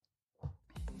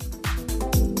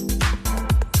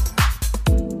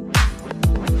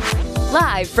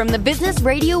Live from the Business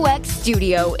Radio X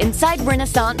studio inside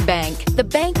Renaissance Bank, the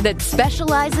bank that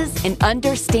specializes in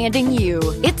understanding you.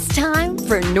 It's time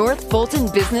for North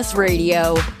Fulton Business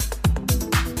Radio.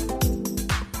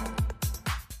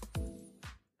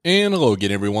 And hello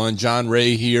again, everyone. John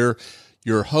Ray here,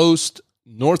 your host,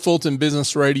 North Fulton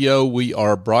Business Radio. We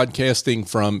are broadcasting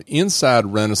from inside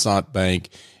Renaissance Bank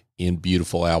in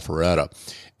beautiful Alpharetta.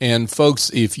 And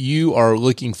folks, if you are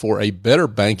looking for a better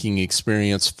banking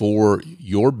experience for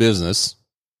your business,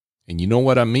 and you know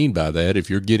what I mean by that, if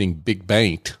you're getting big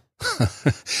banked,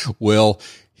 well,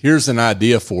 here's an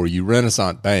idea for you,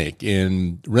 Renaissance Bank.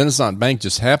 And Renaissance Bank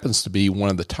just happens to be one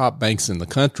of the top banks in the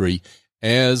country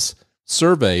as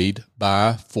surveyed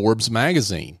by Forbes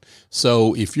magazine.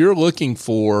 So if you're looking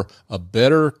for a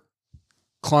better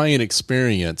client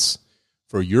experience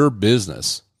for your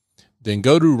business, then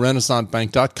go to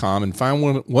renaissancebank.com and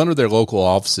find one of their local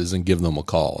offices and give them a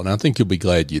call. And I think you'll be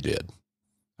glad you did.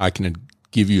 I can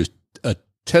give you a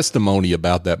testimony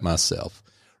about that myself.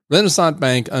 Renaissance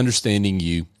Bank, understanding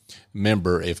you,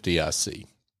 member FDIC.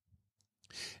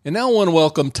 And now I want to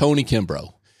welcome Tony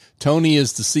Kimbrough. Tony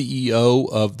is the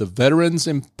CEO of the Veterans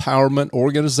Empowerment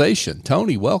Organization.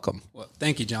 Tony, welcome. Well,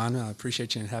 thank you, John. I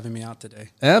appreciate you having me out today.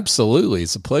 Absolutely.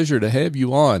 It's a pleasure to have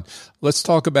you on. Let's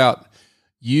talk about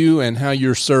you and how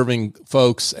you're serving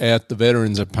folks at the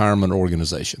Veterans Empowerment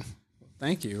Organization.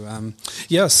 Thank you.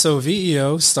 So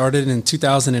VEO started in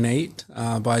 2008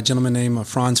 by a gentleman named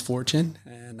Franz Fortune,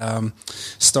 and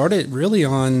started really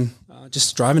on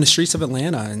just driving the streets of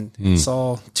Atlanta and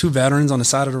saw two veterans on the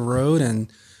side of the road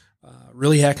and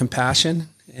really had compassion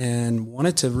and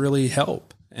wanted to really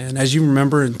help. And as you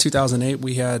remember, in 2008,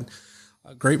 we had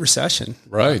a great recession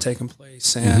taking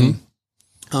place, and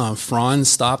Franz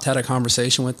stopped, had a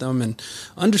conversation with them, and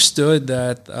understood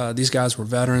that these guys were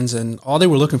veterans, and all they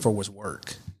were looking for was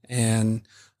work. And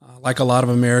like a lot of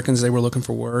Americans, they were looking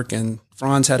for work. And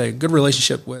Franz had a good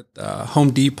relationship with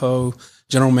Home Depot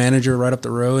general manager right up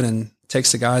the road, and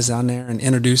takes the guys down there and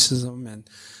introduces them and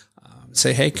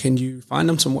say, hey, can you find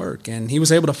them some work? And he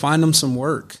was able to find them some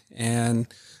work and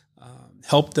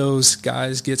help those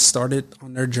guys get started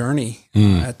on their journey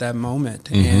at that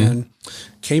moment. And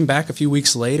came back a few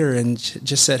weeks later and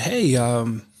just said, hey,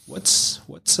 what's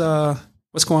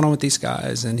going on with these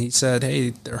guys? And he said, hey,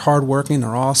 they're hardworking,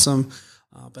 they're awesome,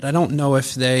 but I don't know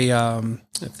if they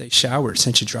showered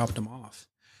since you dropped them off.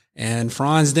 And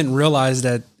Franz didn't realize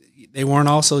that they weren't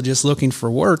also just looking for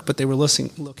work, but they were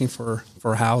looking for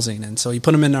housing. And so he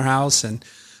put them in their house, and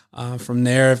from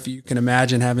there, if you can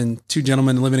imagine having two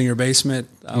gentlemen living in your basement,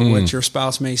 what your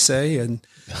spouse may say, and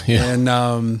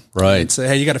say,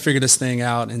 hey, you got to figure this thing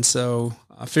out. And so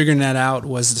figuring that out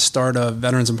was the start of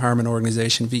Veterans Empowerment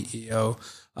Organization, VEO,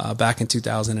 back in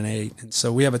 2008. And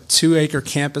so we have a 2-acre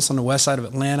campus on the west side of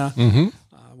Atlanta,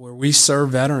 where we serve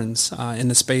veterans in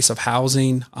the space of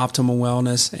housing, optimal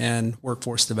wellness, and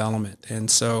workforce development. And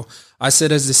so I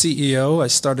sit as the CEO. I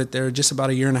started there just about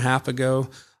a year and a half ago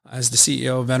as the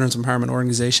CEO of Veterans Empowerment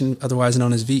Organization, otherwise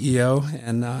known as VEO.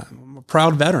 And I'm a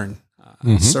proud veteran.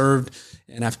 I served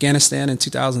in Afghanistan in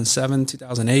 2007,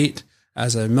 2008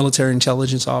 as a military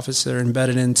intelligence officer,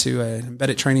 embedded into an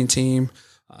embedded training team,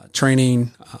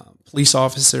 training police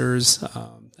officers,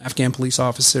 Afghan police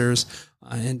officers,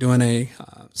 and doing a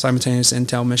simultaneous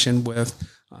intel mission with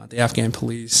the Afghan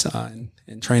police and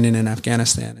training in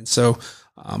Afghanistan. And so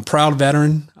proud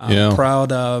veteran,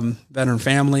 proud veteran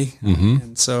family.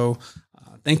 And so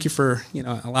thank you for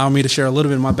allowing me to share a little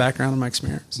bit of my background and my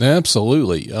experience.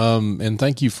 Absolutely. And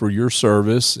thank you for your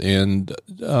service, and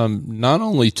not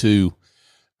only to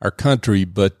our country,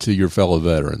 but to your fellow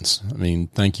veterans. I mean,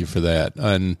 thank you for that.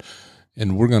 And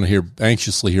we're going to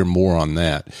anxiously hear more on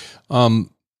that.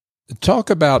 Talk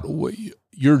about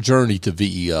your journey to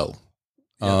VEO.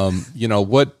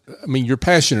 You're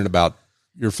passionate about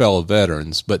your fellow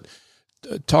veterans, but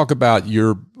talk about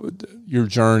your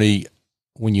journey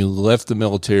when you left the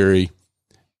military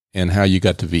and how you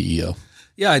got to VEO.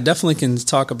 Yeah, I definitely can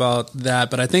talk about that,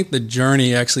 but I think the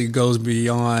journey actually goes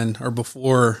beyond or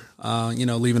before,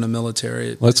 leaving the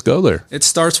military. Let's go there. It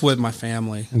starts with my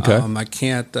family. Okay. I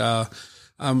can't,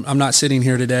 I'm not sitting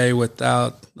here today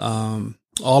without,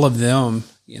 all of them,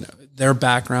 their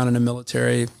background in the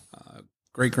military,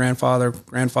 great-grandfather,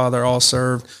 grandfather, all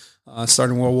served,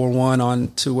 starting World War I on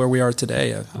to where we are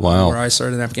today. Wow. Where I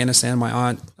served in Afghanistan, my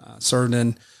aunt served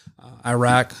in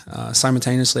Iraq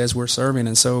simultaneously as we're serving.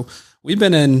 And so we've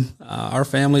been in, our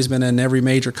family's been in every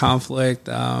major conflict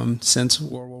since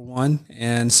World War I.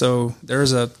 And so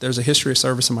there's a history of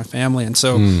service in my family. And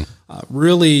so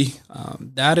really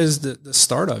that is the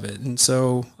start of it. And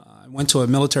so I went to a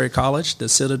military college, the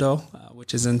Citadel,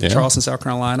 which is in Charleston, South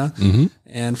Carolina.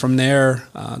 And from there,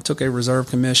 took a reserve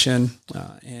commission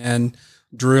and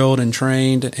drilled and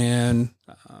trained and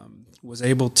was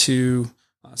able to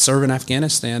serve in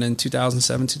Afghanistan in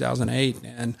 2007, 2008.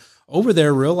 And over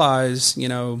there realized,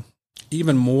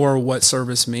 even more what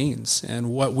service means and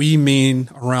what we mean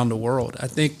around the world. I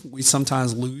think we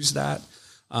sometimes lose that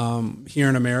here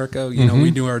in America. We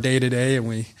do our day to day and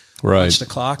we watch the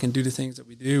clock and do the things that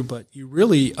we do, but you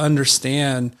really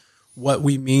understand what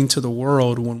we mean to the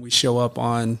world when we show up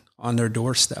on their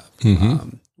doorstep.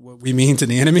 What we mean to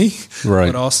the enemy,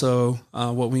 but also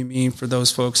what we mean for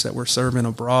those folks that we're serving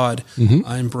abroad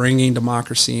and bringing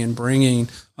democracy and bringing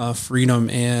freedom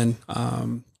and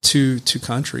to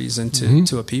countries and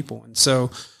to a people. And so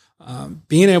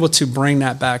being able to bring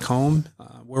that back home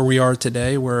where we are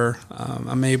today, where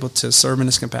I'm able to serve in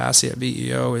this capacity at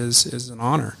VEO is an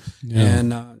honor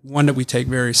and one that we take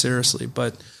very seriously.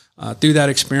 But through that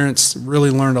experience,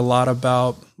 really learned a lot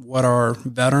about what our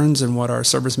veterans and what our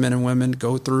servicemen and women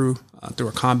go through a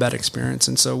combat experience.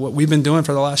 And so what we've been doing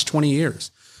for the last 20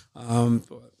 years, in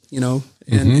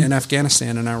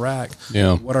Afghanistan and Iraq,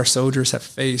 what our soldiers have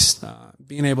faced,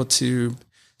 being able to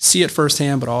see it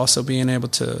firsthand, but also being able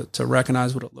to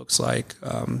recognize what it looks like.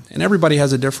 And everybody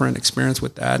has a different experience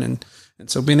with that. And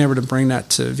so being able to bring that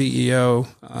to VEO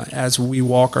as we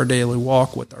walk our daily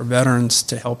walk with our veterans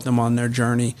to help them on their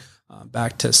journey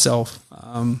back to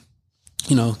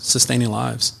sustaining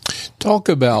lives. Talk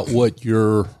about what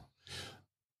your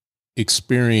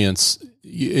experience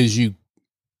as you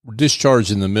were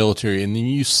discharged in the military, and then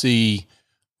you see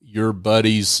your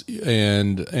buddies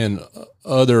and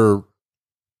other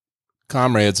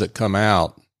comrades that come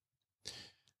out,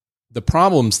 the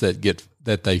problems that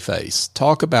they face.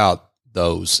 Talk about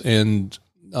those, and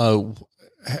that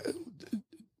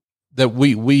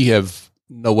we have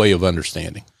no way of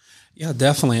understanding. Yeah,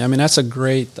 definitely. I mean, that's a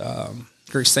great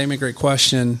statement, great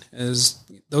question. Is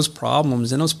those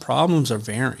problems, and those problems are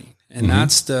varying, and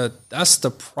that's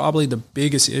probably the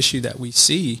biggest issue that we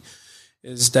see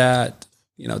is that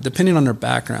depending on their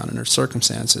background and their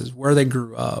circumstances, where they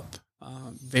grew up,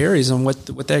 varies on what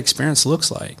that experience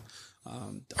looks like.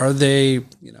 Are they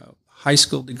high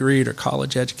school degreed or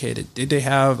college educated? Did they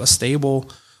have a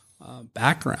stable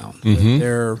background with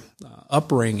their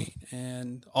upbringing?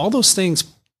 And all those things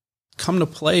come to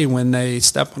play when they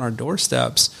step on our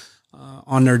doorsteps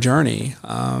on their journey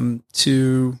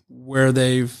to where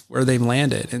they've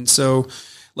landed. And so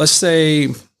let's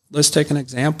take an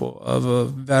example of a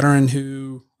veteran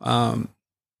who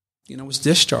was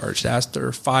discharged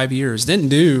after 5 years, didn't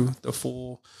do the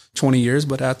full 20 years,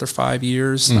 but after 5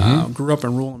 years, grew up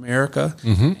in rural America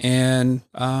and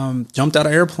jumped out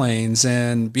of airplanes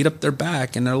and beat up their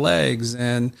back and their legs.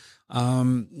 And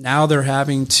now they're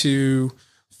having to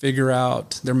figure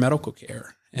out their medical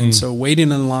care. And so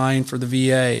waiting in line for the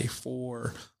VA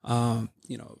for,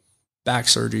 back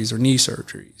surgeries or knee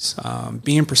surgeries,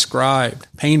 being prescribed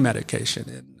pain medication,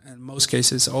 and in most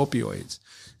cases, opioids.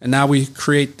 And now we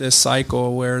create this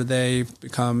cycle where they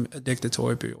become addicted to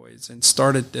opioids and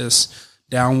started this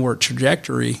downward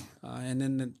trajectory. And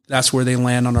then that's where they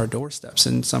land on our doorsteps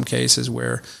in some cases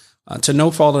where, to no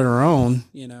fault of their own,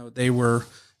 they were,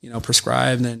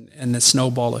 prescribed and the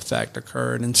snowball effect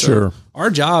occurred. And so our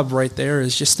job right there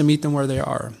is just to meet them where they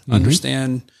are,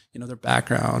 understand, their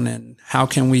background and how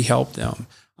can we help them,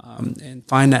 and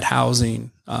find that housing,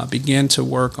 begin to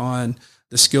work on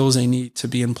the skills they need to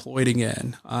be employed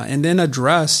again, and then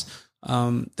address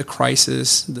the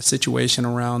crisis, the situation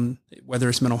around whether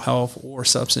it's mental health or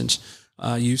substance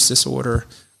use disorder,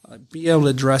 be able to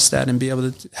address that and be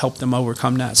able to help them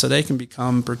overcome that so they can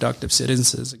become productive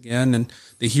citizens again and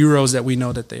the heroes that we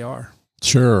know that they are.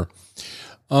 Sure.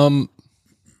 One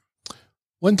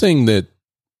thing that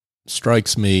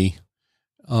strikes me,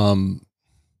 I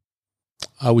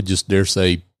would just dare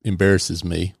say embarrasses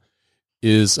me,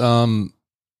 is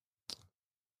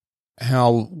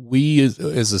how we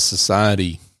as a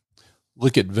society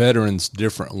look at veterans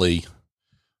differently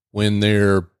when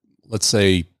they're, let's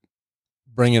say,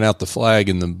 bringing out the flag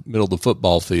in the middle of the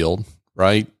football field,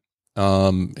 right?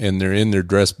 And they're in their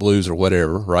dress blues or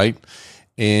whatever, right?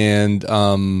 And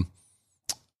the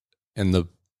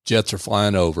jets are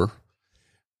flying over,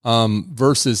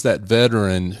 versus that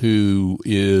veteran who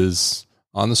is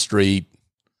on the street,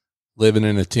 living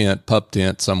in a tent, pup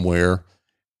tent somewhere,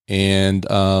 and,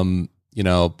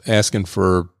 asking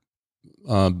for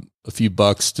a few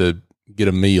bucks to get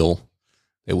a meal.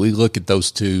 That we look at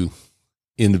those two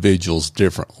individuals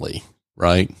differently,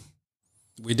 right?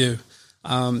 We do.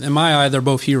 In my eye, they're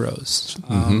both heroes.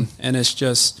 And it's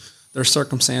just their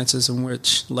circumstances in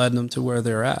which led them to where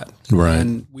they're at. Right.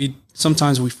 And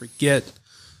sometimes we forget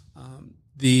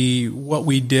what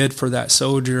we did for that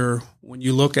soldier. When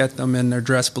you look at them in their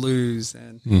dress blues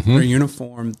and their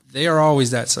uniform, they are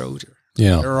always that soldier.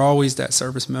 Yeah. They're always that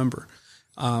service member.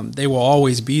 They will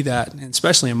always be that, and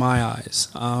especially in my eyes.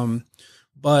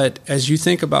 But as you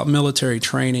think about military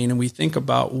training and we think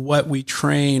about what we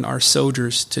train our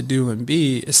soldiers to do and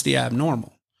be, it's the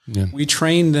abnormal. Yeah. We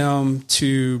train them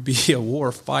to be a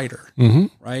war fighter,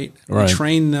 right? We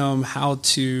train them how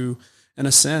to, in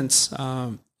a sense,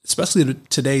 especially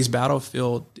today's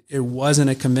battlefield, it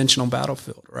wasn't a conventional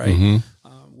battlefield, right?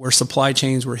 Where supply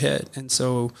chains were hit. And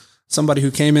so somebody who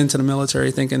came into the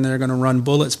military thinking they're going to run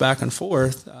bullets back and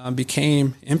forth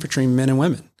became infantrymen and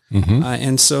women.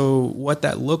 And so what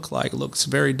that looks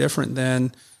very different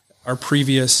than our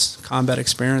previous combat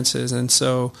experiences. And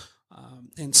so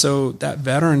that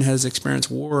veteran has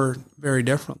experienced war very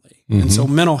differently. And so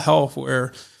mental health,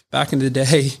 where back in the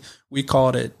day we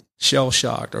called it shell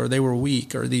shocked or they were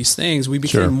weak or these things, we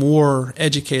became more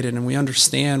educated and we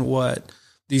understand what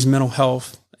these mental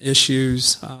health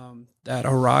issues that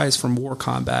arise from war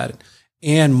combat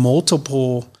and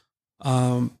multiple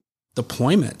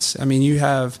deployments. I mean, you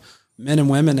have men and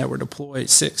women that were deployed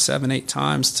 6, 7, 8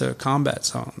 times to combat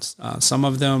zones. Some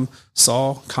of them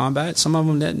saw combat, some of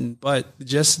them didn't. But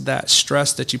just that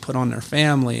stress that you put on their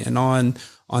family and on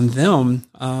them,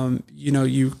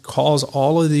 you cause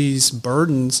all of these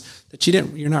burdens that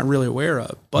you're not really aware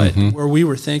of. But where we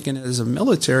were thinking as a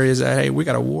military is that, hey, we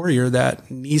got a warrior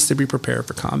that needs to be prepared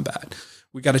for combat.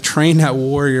 We got to train that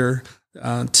warrior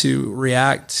to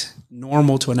react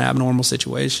normal to an abnormal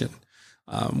situation.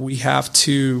 We have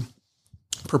to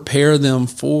prepare them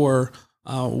for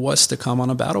what's to come on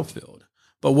a battlefield.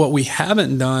 But what we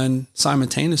haven't done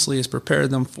simultaneously is prepare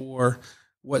them for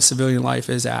what civilian life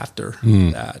is after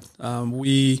that.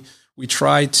 We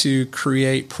try to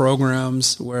create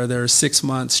programs where there's 6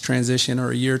 months transition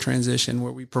or a year transition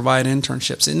where we provide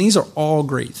internships. And these are all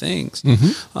great things.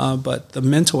 But the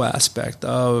mental aspect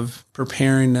of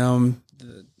preparing them,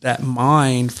 that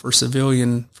mind for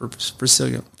civilian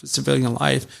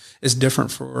life is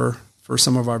different for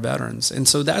some of our veterans. And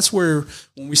so that's where,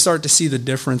 when we start to see the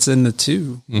difference in the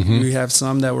two, we have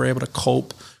some that were able to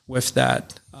cope with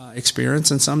that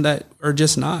experience and some that are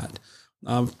just not.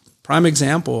 Prime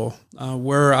example,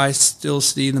 where I still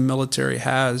see the military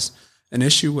has an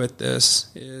issue with this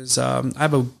is I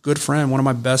have a good friend, one of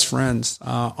my best friends,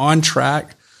 on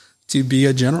track to be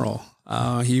a general.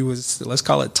 He was, let's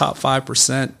call it top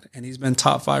 5%, and he's been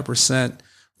top 5%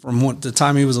 from the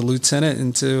time he was a lieutenant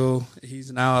until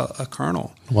he's now a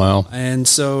colonel. Wow. And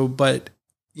so, but,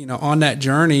 on that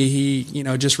journey, he,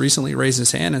 just recently raised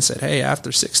his hand and said, hey,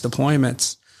 after 6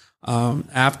 deployments,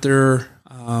 after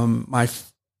my,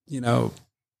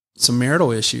 some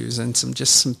marital issues and some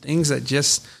things that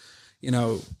just,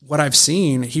 what I've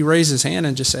seen, he raised his hand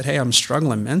and just said, hey, I'm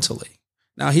struggling mentally.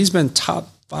 Now he's been top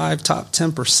 5, top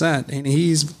 10%, and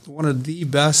he's one of the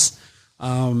best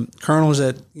colonels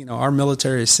that our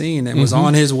military has seen, and was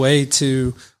on his way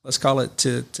to, let's call it,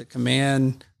 to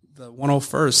command the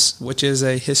 101st, which is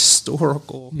a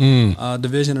historical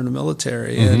division of the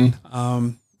military,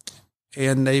 and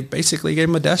they basically gave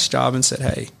him a desk job and said,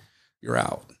 hey, you're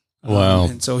out. Wow.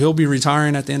 And so he'll be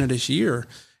retiring at the end of this year.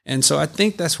 And so I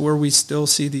think that's where we still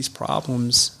see these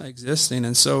problems existing.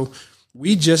 And so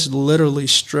we just literally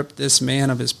stripped this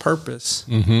man of his purpose.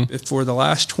 For the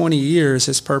last 20 years,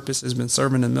 his purpose has been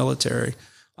serving in the military.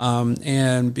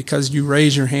 And because you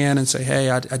raise your hand and say,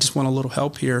 hey, I just want a little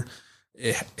help here,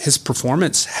 his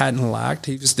performance hadn't lacked.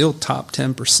 He was still top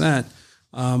 10%,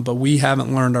 but we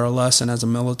haven't learned our lesson as a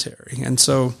military. And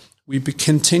so we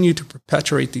continue to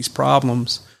perpetuate these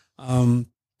problems. And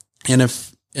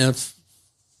if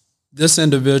this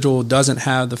individual doesn't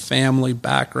have the family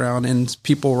background and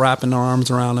people wrapping their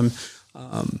arms around him,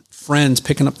 friends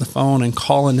picking up the phone and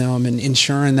calling him and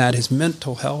ensuring that his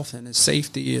mental health and his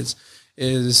safety is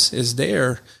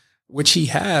there, which he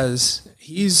has,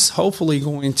 he's hopefully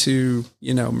going to,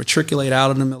 matriculate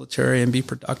out of the military and be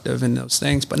productive in those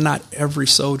things, but not every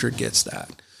soldier gets that.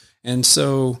 And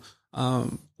so,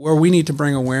 where we need to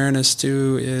bring awareness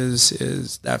to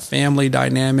is that family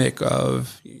dynamic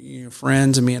of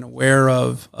friends and being aware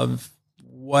of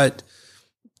what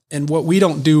we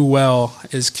don't do well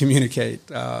is communicate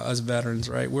as veterans,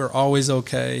 right? We're always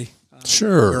okay.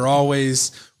 Sure. We're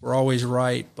always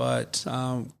right, but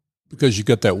because you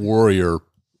got that warrior,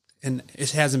 and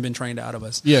it hasn't been trained out of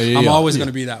us. Yeah. I'm always going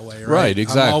to be that way, right? Right,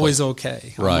 exactly. I'm always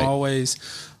okay. Right. I'm always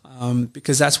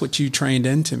because that's what you trained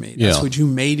into me. That's what you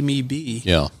made me be.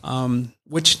 Yeah.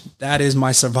 Which that is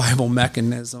my survival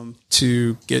mechanism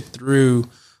to get through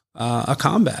a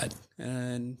combat.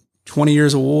 And 20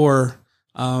 years of war,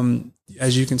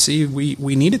 as you can see,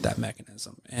 we needed that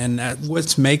mechanism. And that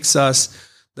what makes us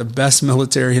the best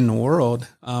military in the world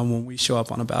when we show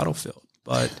up on a battlefield.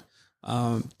 But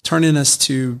turning us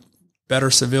to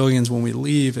better civilians when we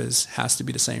leave has to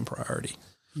be the same priority.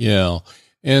 Yeah.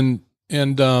 I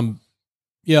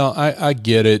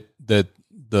get it that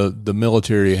the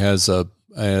military has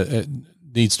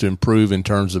needs to improve in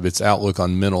terms of its outlook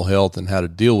on mental health and how to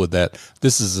deal with that.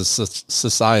 This is a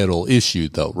societal issue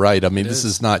though, right? I mean, this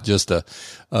is not just a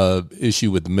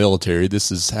issue with the military.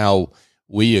 This is how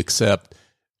we accept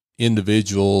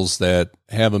individuals that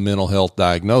have a mental health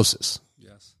diagnosis.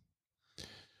 Yes.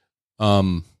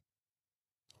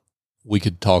 We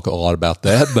could talk a lot about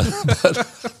that,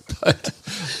 but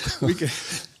We could.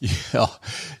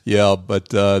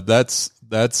 but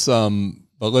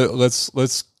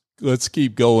let's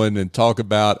keep going and talk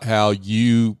about how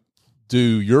you do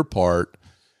your part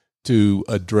to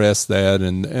address that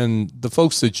and the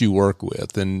folks that you work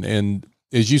with. And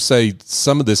as you say,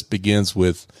 some of this begins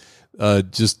with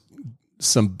just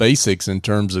some basics in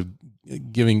terms of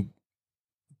giving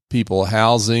people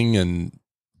housing and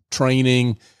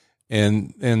training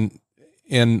and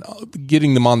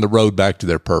getting them on the road back to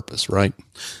their purpose, right?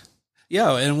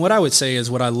 Yeah, and what I would say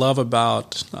is what I love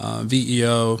about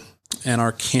VEO and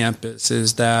our campus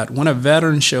is that when a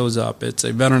veteran shows up, it's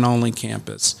a veteran-only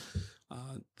campus.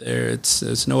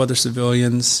 There's no other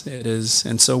civilians. It is,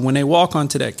 and so when they walk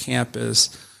onto that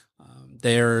campus,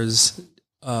 there's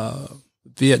a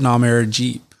Vietnam-era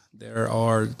Jeep. There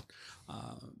are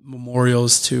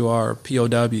memorials to our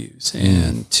POWs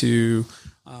and to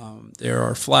there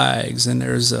are flags, and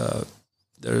there's a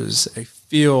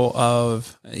feel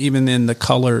of, even in the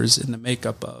colors and the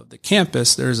makeup of the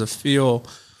campus, there's a feel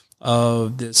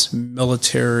of this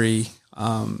military.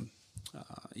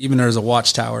 Even there's a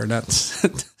watchtower, and that's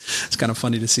it's kind of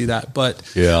funny to see that. But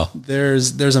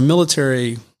there's a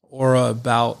military aura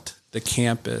about the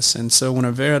campus, and so when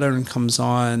a veteran comes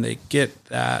on, they get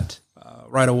that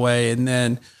right away, and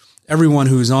then everyone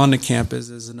who's on the campus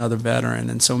is another veteran.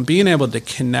 And so being able to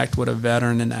connect with a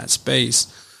veteran in that space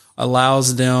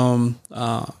allows them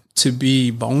to be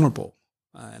vulnerable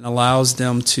and allows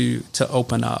them to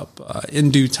open up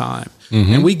in due time.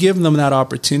 Mm-hmm. And we give them that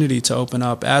opportunity to open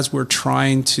up as we're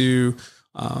trying to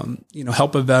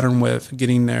help a veteran with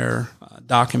getting their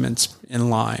documents in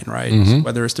line, right? Mm-hmm. So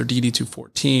whether it's their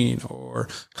DD-214 or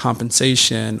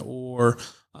compensation or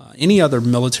any other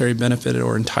military benefit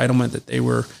or entitlement that they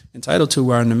were entitled to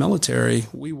while in the military,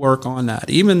 we work on that.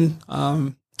 Even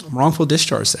wrongful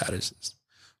discharge statuses.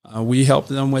 We help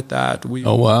them with that.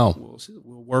 We'll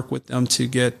work with them to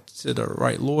get to the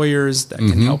right lawyers that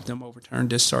can help them overturn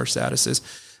discharge statuses.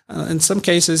 In some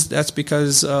cases, that's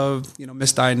because of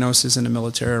misdiagnosis in the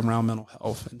military around mental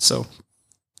health, and so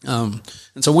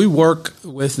we work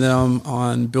with them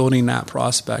on building that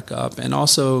prospect up and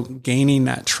also gaining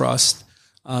that trust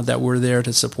that we're there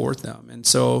to support them. And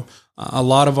so a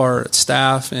lot of our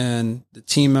staff and the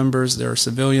team members, they're a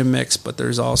civilian mix, but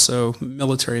there's also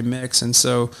military mix. And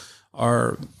so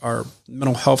our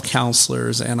mental health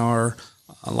counselors and our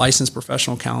licensed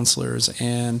professional counselors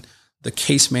and the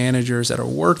case managers that are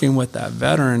working with that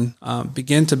veteran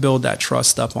begin to build that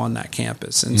trust up on that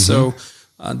campus. And so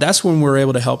that's when we're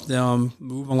able to help them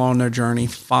move along their journey,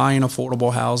 find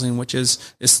affordable housing, which is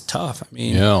tough. I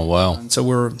mean, And so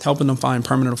we're helping them find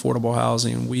permanent affordable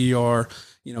housing. We are,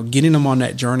 getting them on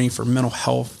that journey for mental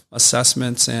health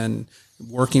assessments and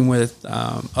working with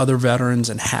other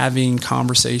veterans and having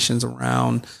conversations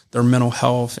around their mental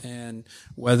health and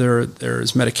whether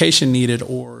there's medication needed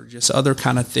or just other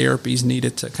kind of therapies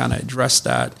needed to kind of address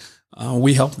that.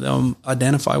 We help them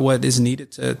identify what is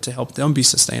needed to help them be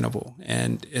sustainable,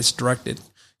 and it's directed,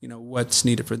 what's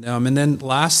needed for them. And then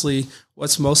lastly,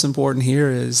 what's most important here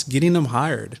is getting them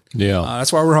hired. Yeah.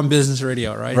 That's why we're on business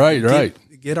radio, right? Right.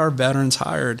 Get our veterans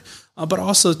hired, but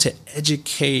also to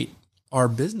educate our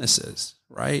businesses,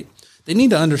 right? They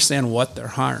need to understand what they're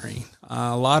hiring.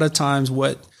 A lot of times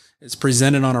what is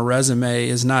presented on a resume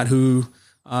is not who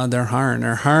they're hiring.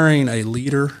 They're hiring a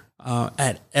leader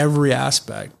at every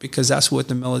aspect, because that's what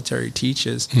the military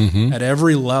teaches at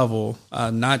every level,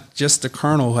 not just the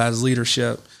colonel who has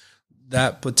leadership,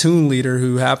 that platoon leader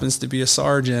who happens to be a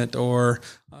sergeant or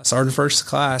a sergeant first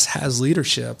class has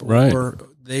leadership, or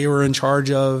they were in charge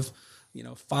of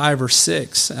 5 or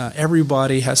 6.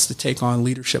 Everybody has to take on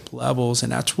leadership levels,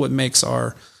 and that's what makes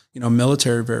our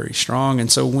military very strong.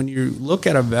 And so when you look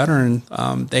at a veteran,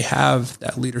 they have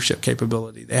that leadership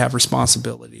capability. They have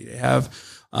responsibility. They have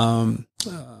the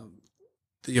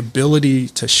ability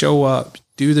to show up,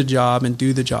 do the job, and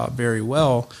do the job very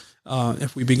well.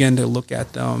 If we begin to look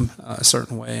at them a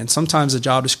certain way, and sometimes the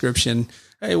job description,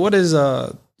 hey, what is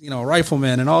a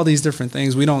rifleman and all these different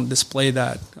things, we don't display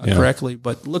that correctly.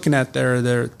 But looking at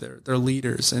their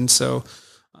leaders, and so,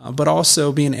 but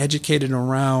also being educated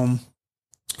around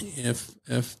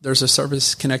if there's a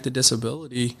service connected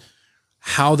disability,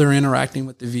 how they're interacting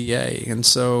with the VA. And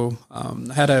so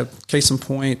I had a case in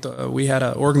point. We had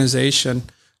an organization,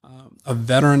 a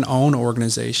veteran-owned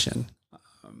organization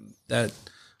that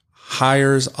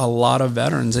hires a lot of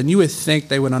veterans. And you would think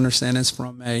they would understand this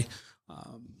from a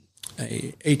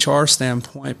HR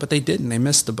standpoint, but they didn't. They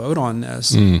missed the boat on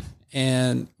this.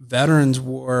 And veterans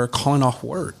were calling off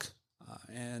work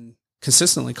and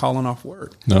consistently calling off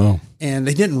work. No. And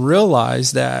they didn't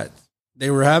realize that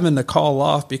they were having to call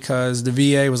off because the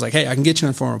VA was like, hey, I can get you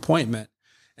in for an appointment.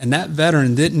 And that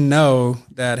veteran didn't know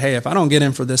that, hey, if I don't get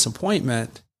in for this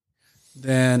appointment,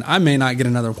 then I may not get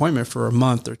another appointment for a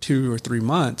month or 2 or 3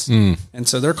 months. And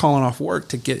so they're calling off work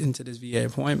to get into this VA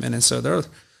appointment. And so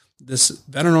this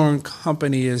veteran-owned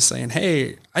company is saying,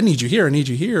 hey, I need you here. I need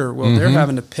you here. Well, they're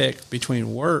having to pick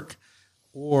between work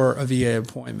or a VA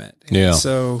appointment. And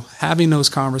so having those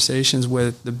conversations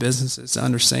with the businesses to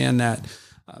understand that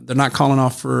they're not calling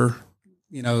off for,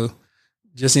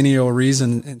 just any old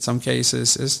reason in some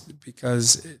cases, is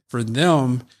because for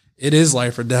them, it is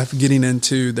life or death getting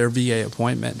into their VA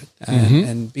appointment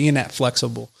and being that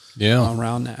flexible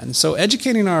around that. And so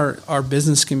educating our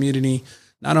business community,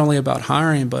 not only about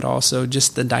hiring, but also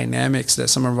just the dynamics that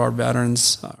some of our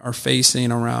veterans are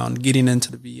facing around getting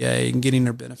into the VA and getting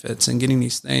their benefits and getting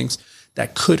these things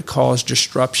that could cause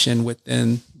disruption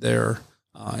within their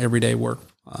everyday work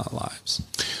lives.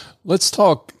 Let's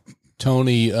talk,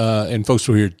 Tony, and folks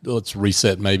who are here, let's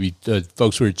reset maybe.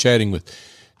 Folks who are chatting with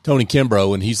Tony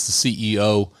Kimbrough, and he's the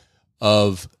CEO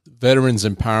of Veterans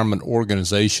Empowerment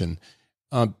Organization.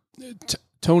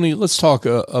 Tony, let's talk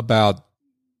about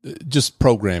just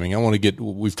programming.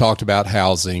 We've talked about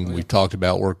housing. We've talked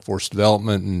about workforce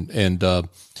development and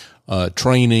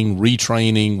training,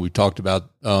 retraining. We've talked about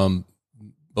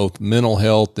both mental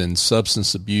health and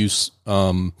substance abuse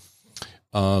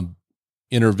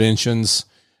interventions.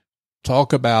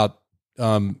 Talk about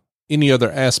any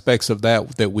other aspects of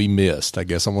that we missed. I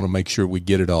guess I want to make sure we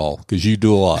get it all because you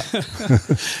do a lot.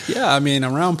 Yeah,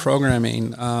 around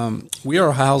programming, we are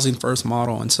a housing first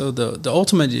model. And so the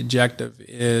ultimate objective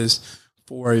is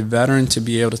for a veteran to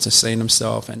be able to sustain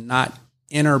himself and not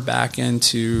enter back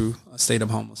into a state of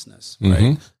homelessness,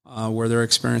 right? Where they're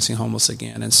experiencing homeless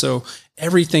again. And so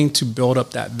everything to build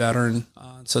up that veteran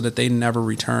so that they never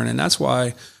return. And that's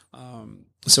why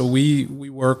so we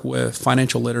work with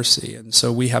financial literacy. And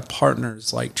so we have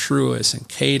partners like Truist and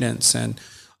Cadence and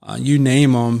you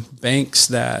name them, banks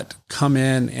that come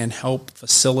in and help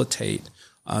facilitate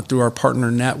through our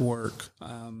partner network.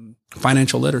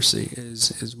 Financial literacy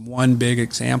is one big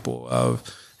example of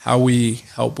how we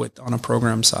help with on a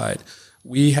program side.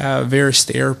 We have various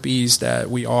therapies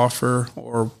that we offer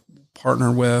or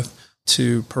partner with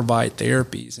to provide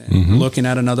therapies, and looking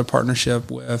at another partnership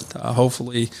with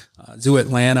hopefully Zoo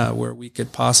Atlanta, where we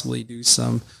could possibly do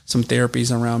some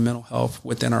therapies around mental health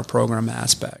within our program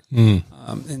aspect.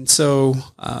 And so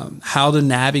how to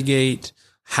navigate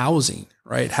housing,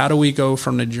 right? How do we go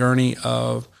from the journey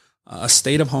of a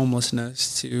state of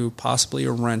homelessness to possibly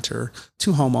a renter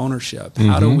to home ownership?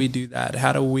 How do we do that?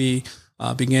 How do we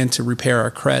begin to repair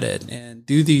our credit and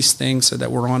do these things so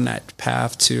that we're on that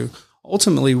path to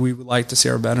ultimately, we would like to see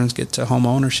our veterans get to home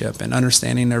ownership and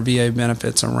understanding their VA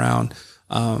benefits around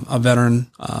a veteran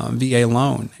VA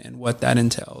loan and what that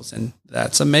entails. And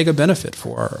that's a mega benefit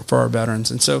for our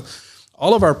veterans. And so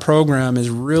all of our program is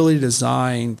really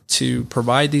designed to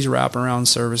provide these wraparound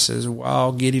services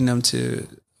while getting them to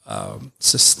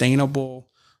sustainable,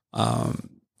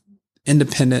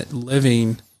 independent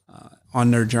living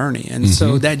on their journey. And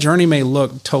so that journey may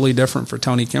look totally different for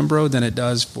Tony Kimbrough than it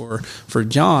does for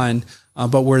John,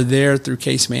 but we're there through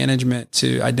case management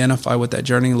to identify what that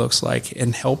journey looks like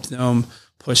and help them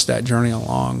push that journey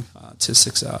along to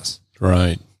success.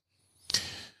 Right.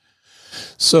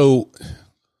 So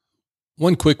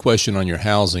one quick question on your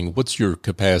housing. What's your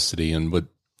capacity and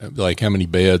how many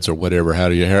beds or whatever?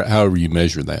 However you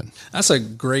measure that? That's a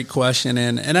great question.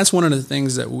 And that's one of the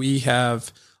things that we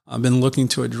have been looking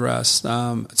to address.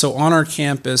 So on our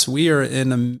campus, we are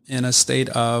in a state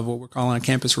of what we're calling a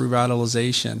campus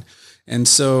revitalization. And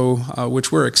so,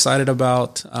 which we're excited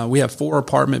about. We have 4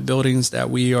 apartment buildings that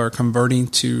we are converting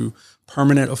to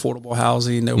permanent affordable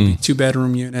housing. There will be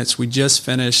 2-bedroom units. We just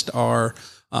finished our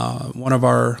one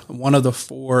of the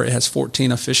 4. It has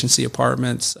 14 efficiency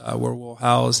apartments where we'll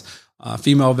house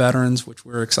female veterans, which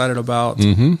we're excited about.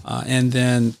 And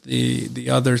then the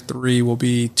other 3 will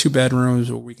be 2 bedrooms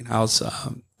where we can house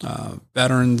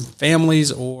veteran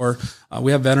families, or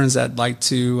we have veterans that like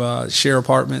to share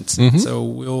apartments. So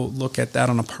we'll look at that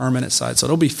on a permanent side. So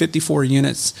it'll be 54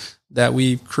 units that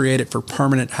we've created for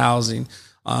permanent housing.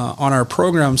 On our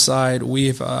program side,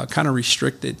 we've kind of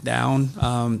restricted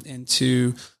down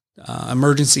into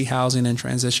emergency housing and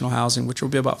transitional housing, which will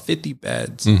be about 50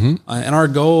 beds. And our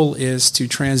goal is to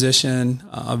transition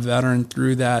a veteran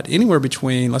through that anywhere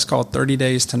between, let's call it 30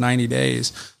 days to 90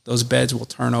 days. Those beds will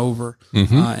turn over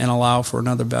and allow for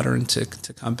another veteran to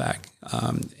come back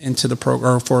into the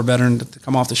program, or for a veteran to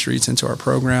come off the streets into our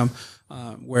program.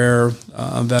 Where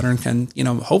a veteran can,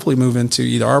 hopefully move into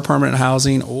either our permanent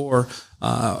housing or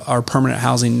our permanent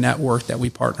housing network that we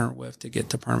partner with to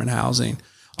get to permanent housing.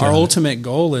 Our ultimate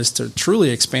goal is to truly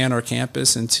expand our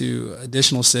campus into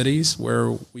additional cities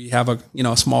where we have a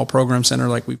small program center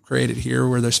like we've created here,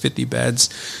 where there's 50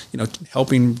 beds,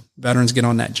 helping veterans get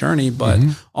on that journey, but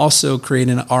also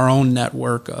creating our own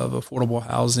network of affordable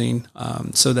housing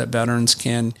so that veterans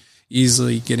can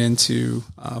easily get into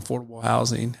affordable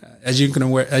housing. As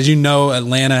you know,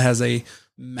 Atlanta has a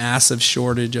massive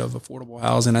shortage of affordable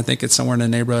housing. I think it's somewhere in the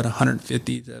neighborhood of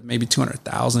 150 to maybe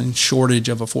 200,000 shortage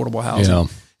of affordable housing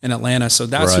in Atlanta. So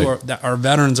that's who our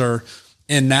veterans are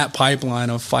in that pipeline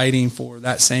of fighting for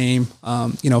that same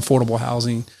affordable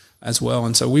housing as well.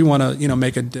 And so we want to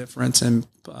make a difference and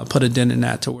put a dent in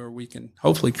that to where we can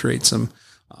hopefully create some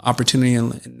opportunity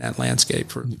in that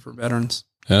landscape for veterans.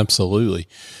 Absolutely.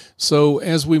 So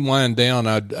as we wind down,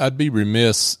 I'd be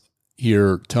remiss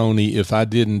here, Tony, if I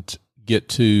didn't get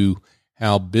to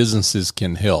how businesses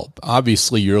can help.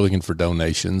 Obviously, you're looking for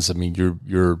donations. I mean,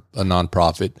 you're a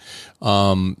nonprofit,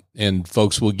 and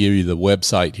folks will give you the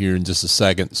website here in just a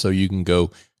second, so you can go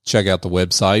check out the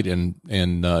website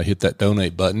and hit that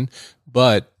donate button.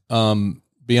 But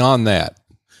beyond that,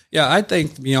 I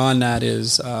think beyond that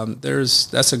is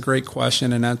that's a great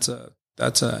question, and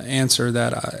that's an answer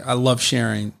that I love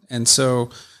sharing. And so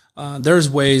there's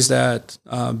ways that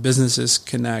businesses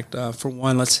connect. For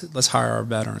one, let's hire our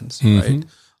veterans, right?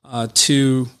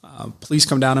 2, please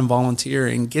come down and volunteer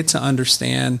and get to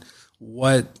understand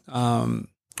what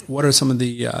are some of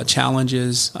the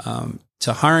challenges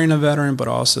to hiring a veteran, but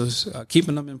also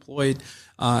keeping them employed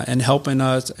and helping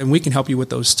us. And we can help you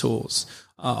with those tools.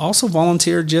 Also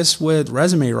volunteer just with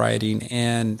resume writing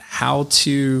and how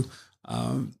to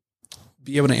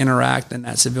be able to interact in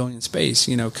that civilian space,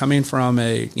 coming from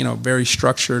a, very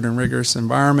structured and rigorous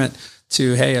environment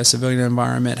to, hey, a civilian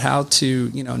environment, how to,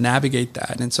 navigate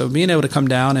that. And so being able to come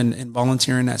down and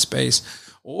volunteer in that space,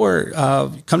 or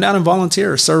come down and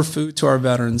volunteer, serve food to our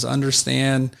veterans,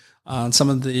 understand some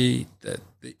of the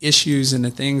issues and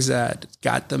the things that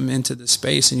got them into the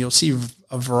space. And you'll see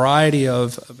a variety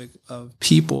of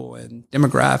people and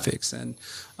demographics and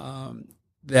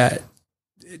that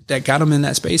got them in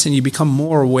that space, and you become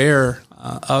more aware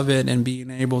of it and being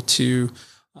able to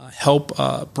help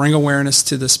bring awareness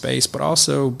to the space, but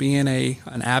also being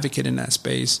an advocate in that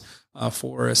space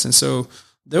for us. And so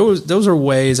those are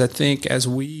ways, I think, as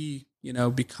we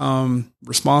become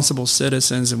responsible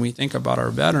citizens and we think about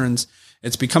our veterans,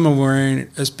 it's becoming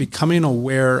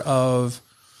aware of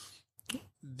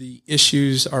the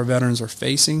issues our veterans are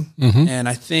facing. And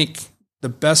I think the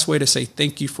best way to say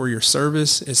thank you for your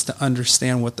service is to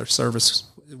understand what their service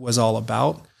was all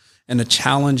about and the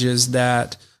challenges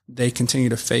that they continue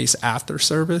to face after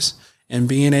service, and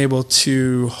being able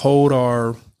to hold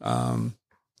our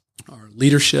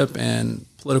leadership and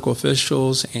political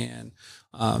officials and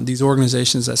these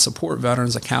organizations that support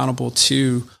veterans accountable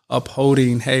to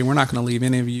upholding, hey, we're not going to leave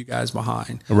any of you guys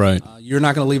behind. Right. You're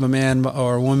not going to leave a man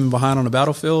or a woman behind on the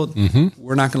battlefield.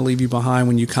 We're not going to leave you behind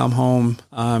when you come home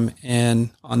and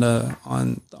on the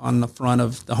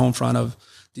home front of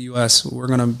the U.S. We're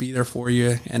going to be there for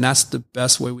you, and that's the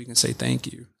best way we can say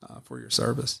thank you for your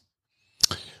service.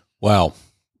 Wow,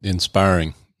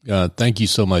 inspiring. Thank you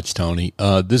so much, Tony.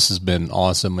 This has been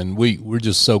awesome, and we're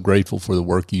just so grateful for the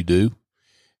work you do,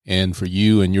 and for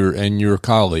you and your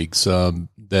colleagues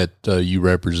that you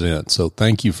represent. So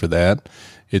thank you for that.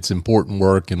 It's important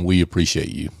work, and we appreciate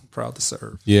you. Proud to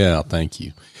serve. Yeah, thank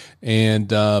you. And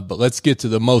but let's get to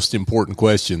the most important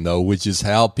question, though, which is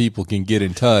how people can get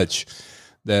in touch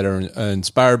that are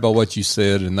inspired by what you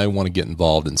said and they want to get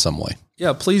involved in some way.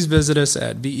 Yeah, please visit us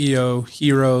at VEO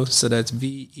Hero. So that's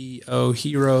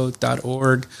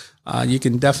VEOhero.org. You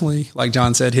can definitely, like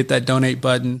John said, hit that donate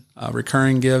button.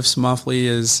 Recurring gifts monthly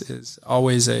is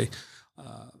always a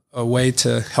way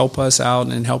to help us out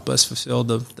and help us fulfill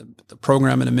the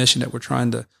program and the mission that we're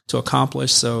trying to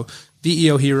accomplish. So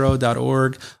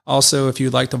VEOhero.org. Also, if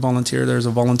you'd like to volunteer, there's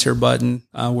a volunteer button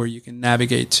where you can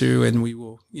navigate to, and we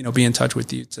will, be in touch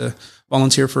with you to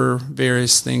volunteer for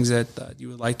various things that you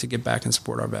would like to get back and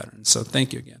support our veterans. So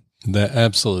thank you again.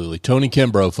 Absolutely. Tony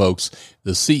Kimbrough, folks,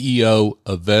 the CEO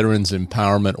of Veterans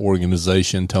Empowerment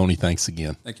Organization. Tony, thanks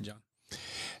again. Thank you, John.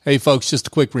 Hey, folks, just a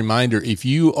quick reminder, if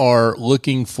you are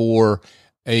looking for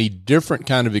a different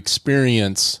kind of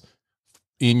experience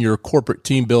in your corporate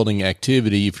team building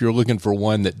activity, if you're looking for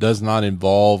one that does not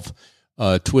involve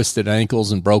twisted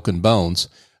ankles and broken bones,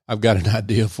 I've got an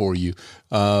idea for you.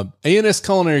 A&S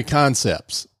Culinary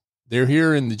Concepts. They're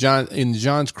here in the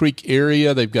Johns Creek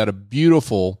area. They've got a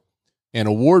beautiful and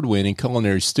award-winning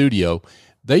culinary studio.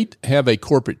 They have a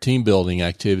corporate team building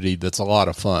activity that's a lot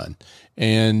of fun.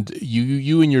 And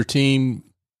you and your team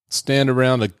stand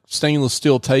around a stainless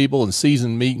steel table and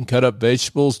season meat and cut up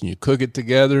vegetables, and you cook it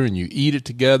together and you eat it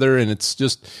together. And it's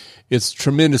a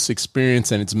tremendous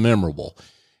experience, and it's memorable.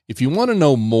 If you want to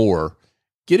know more,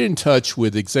 get in touch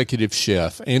with Executive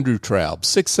Chef Andrew Traub,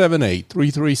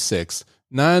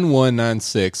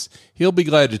 678-336-9196. He'll be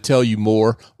glad to tell you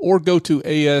more, or go to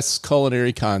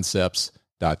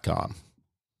asculinaryconcepts.com.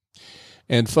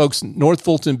 And folks, North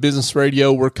Fulton Business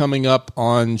Radio, we're coming up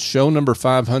on show number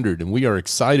 500, and we are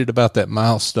excited about that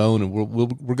milestone, and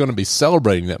we're going to be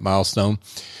celebrating that milestone.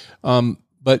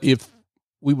 But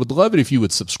we would love it if you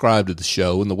would subscribe to the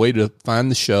show, and the way to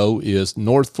find the show is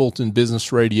North Fulton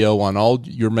Business Radio on all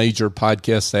your major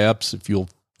podcast apps, if you'll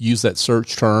use that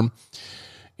search term.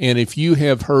 And if you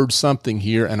have heard something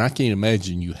here, and I can't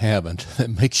imagine you haven't, that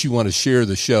makes you want to share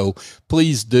the show,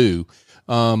 please do.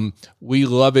 We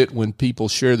love it when people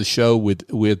share the show with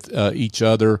each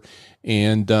other,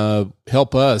 and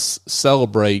help us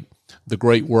celebrate the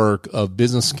great work of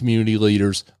business community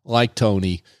leaders like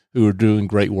Tony, who are doing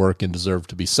great work and deserve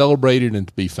to be celebrated and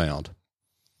to be found.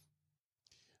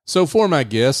 So for my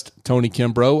guest, Tony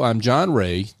Kimbrough, I'm John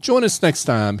Ray. Join us next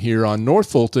time here on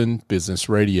North Fulton Business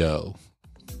Radio.